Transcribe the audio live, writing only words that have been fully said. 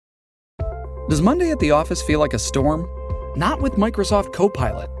Does Monday at the office feel like a storm? Not with Microsoft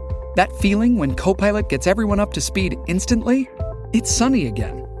Copilot. That feeling when Copilot gets everyone up to speed instantly? It's sunny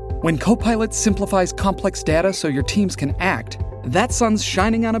again. When Copilot simplifies complex data so your teams can act, that sun's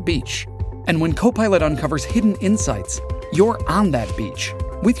shining on a beach. And when Copilot uncovers hidden insights, you're on that beach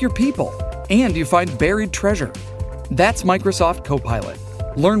with your people, and you find buried treasure. That's Microsoft Copilot.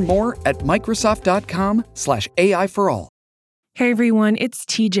 Learn more at Microsoft.com/AI for all. Hey everyone, it's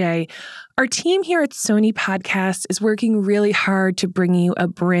TJ. Our team here at Sony Podcast is working really hard to bring you a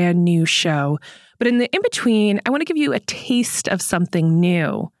brand new show. But in the in-between, I want to give you a taste of something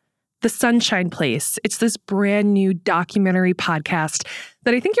new. The Sunshine Place. It's this brand new documentary podcast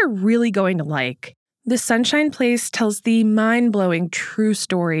that I think you're really going to like. The Sunshine Place tells the mind-blowing true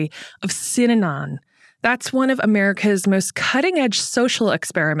story of Synanon. That's one of America's most cutting-edge social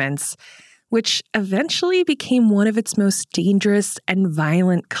experiments, which eventually became one of its most dangerous and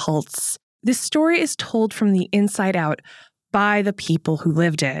violent cults. This story is told from the inside out by the people who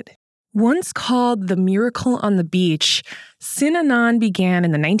lived it. Once called the Miracle on the Beach, Synanon began in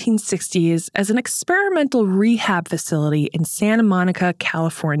the 1960s as an experimental rehab facility in Santa Monica,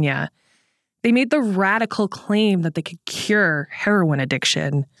 California. They made the radical claim that they could cure heroin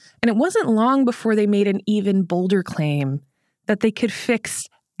addiction. And it wasn't long before they made an even bolder claim that they could fix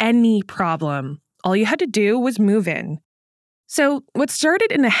any problem. All you had to do was move in. So what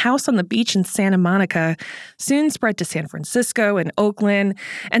started in a house on the beach in Santa Monica soon spread to San Francisco and Oakland,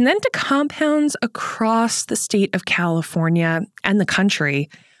 and then to compounds across the state of California and the country,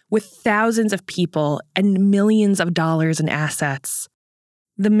 with thousands of people and millions of dollars in assets.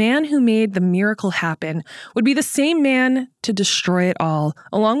 The man who made the miracle happen would be the same man to destroy it all,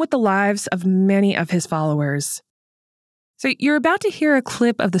 along with the lives of many of his followers. So you're about to hear a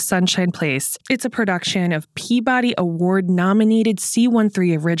clip of The Sunshine Place. It's a production of Peabody Award-nominated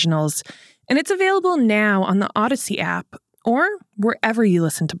C13 Originals, and it's available now on the Odyssey app or wherever you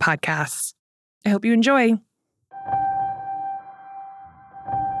listen to podcasts. I hope you enjoy.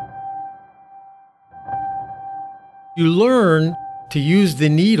 You learn to use the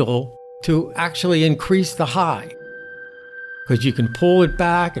needle to actually increase the high. Because you can pull it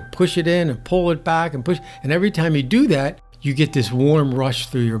back and push it in and pull it back and push. And every time you do that, you get this warm rush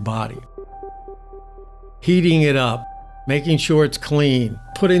through your body. Heating it up, making sure it's clean,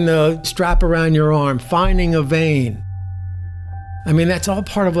 putting the strap around your arm, finding a vein. I mean, that's all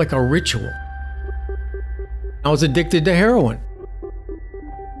part of like a ritual. I was addicted to heroin.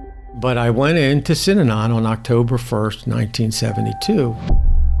 But I went into Synanon on October 1st, 1972.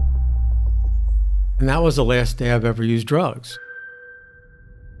 And that was the last day I've ever used drugs.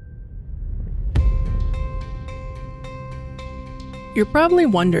 You're probably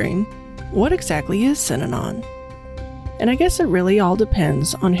wondering, what exactly is Synanon? And I guess it really all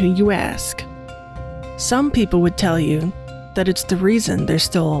depends on who you ask. Some people would tell you that it's the reason they're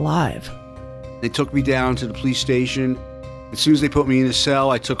still alive. They took me down to the police station. As soon as they put me in a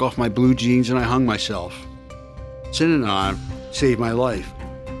cell, I took off my blue jeans and I hung myself. Synanon saved my life.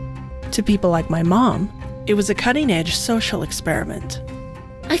 To people like my mom, it was a cutting-edge social experiment.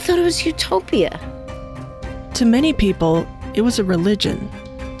 I thought it was utopia. To many people, it was a religion.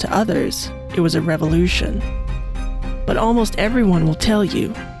 To others, it was a revolution. But almost everyone will tell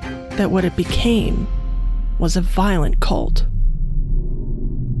you that what it became was a violent cult.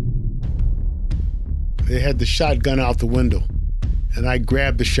 They had the shotgun out the window, and I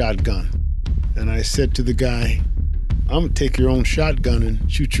grabbed the shotgun, and I said to the guy, I'm gonna take your own shotgun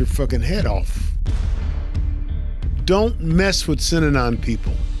and shoot your fucking head off. Don't mess with Synanon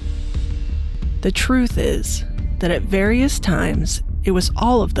people. The truth is that at various times, it was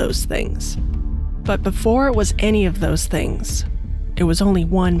all of those things. But before it was any of those things, it was only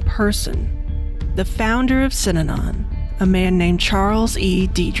one person. The founder of Synanon, a man named Charles E.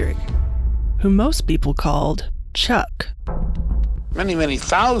 Dederich, who most people called Chuck. Many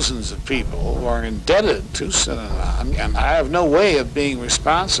thousands of people are indebted to Synanon, and I have no way of being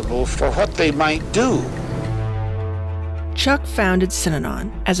responsible for what they might do. Chuck founded Synanon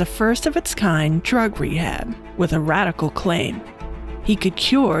as a first-of-its-kind drug rehab with a radical claim. He could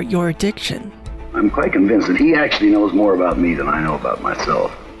cure your addiction. I'm quite convinced that he actually knows more about me than I know about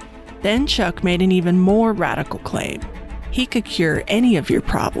myself. Then Chuck made an even more radical claim. He could cure any of your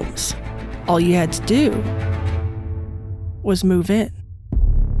problems. All you had to do was move in.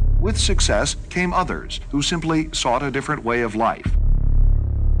 With success came others who simply sought a different way of life.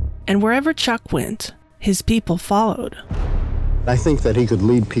 And wherever Chuck went, his people followed. I think that he could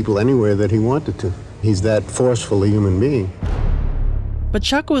lead people anywhere that he wanted to. He's that forceful a human being. But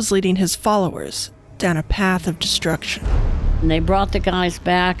Chuck was leading his followers down a path of destruction. And they brought the guys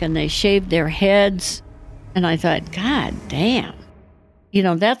back and they shaved their heads. And I thought, God damn,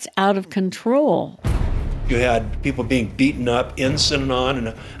 that's out of control. You had people being beaten up in Synanon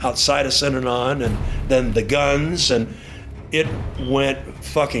and outside of Synanon, and then the guns, and it went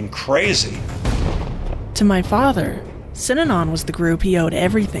fucking crazy. To my father, Synanon was the group he owed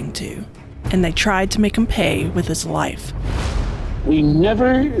everything to, and they tried to make him pay with his life. We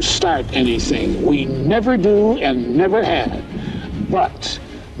never start anything. We never do and never have. But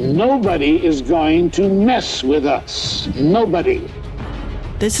nobody is going to mess with us. Nobody.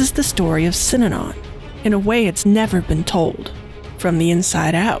 This is the story of Synanon, in a way it's never been told, from the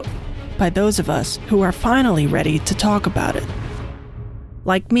inside out, by those of us who are finally ready to talk about it.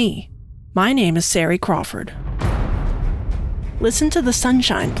 Like me, my name is Sari Crawford. Listen to The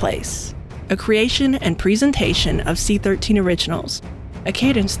Sunshine Place, a creation and presentation of C13 Originals, a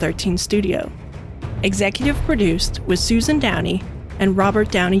Cadence 13 studio. Executive produced with Susan Downey and Robert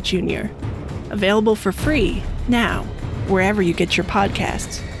Downey Jr. Available for free now, wherever you get your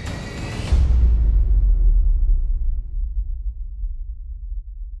podcasts.